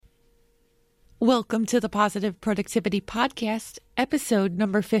Welcome to the Positive Productivity Podcast, episode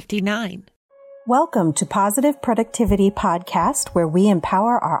number 59. Welcome to Positive Productivity Podcast, where we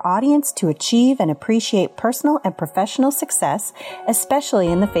empower our audience to achieve and appreciate personal and professional success, especially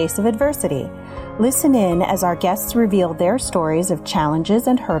in the face of adversity. Listen in as our guests reveal their stories of challenges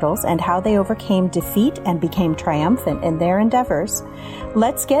and hurdles and how they overcame defeat and became triumphant in their endeavors.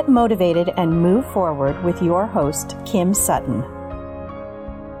 Let's get motivated and move forward with your host, Kim Sutton.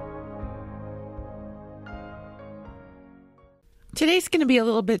 Today's going to be a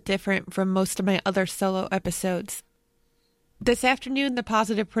little bit different from most of my other solo episodes. This afternoon, the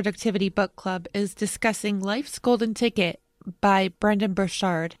Positive Productivity Book Club is discussing Life's Golden Ticket by Brendon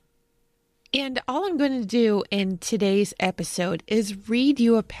Burchard. And all I'm going to do in today's episode is read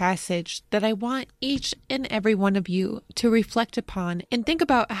you a passage that I want each and every one of you to reflect upon and think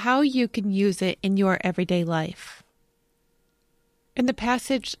about how you can use it in your everyday life. And the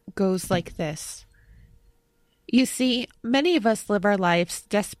passage goes like this. You see, many of us live our lives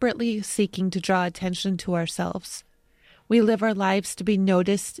desperately seeking to draw attention to ourselves. We live our lives to be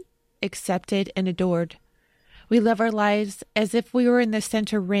noticed, accepted, and adored. We live our lives as if we were in the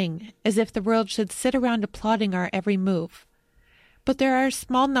center ring, as if the world should sit around applauding our every move. But there are a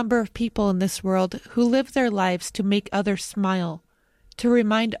small number of people in this world who live their lives to make others smile, to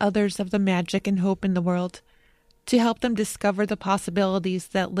remind others of the magic and hope in the world, to help them discover the possibilities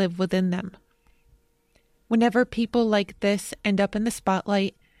that live within them. Whenever people like this end up in the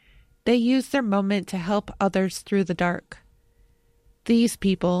spotlight, they use their moment to help others through the dark. These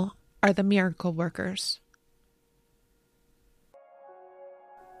people are the miracle workers.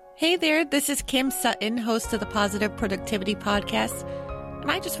 Hey there, this is Kim Sutton, host of the Positive Productivity Podcast,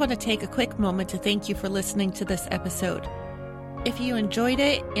 and I just want to take a quick moment to thank you for listening to this episode. If you enjoyed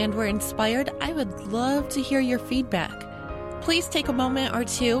it and were inspired, I would love to hear your feedback. Please take a moment or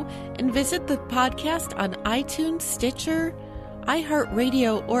two and visit the podcast on iTunes, Stitcher,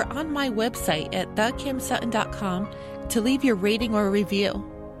 iHeartRadio, or on my website at thekimsutton.com to leave your rating or review.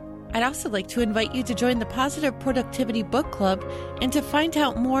 I'd also like to invite you to join the Positive Productivity Book Club and to find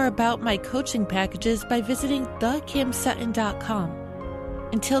out more about my coaching packages by visiting thekimsutton.com.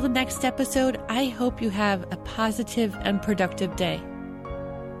 Until the next episode, I hope you have a positive and productive day.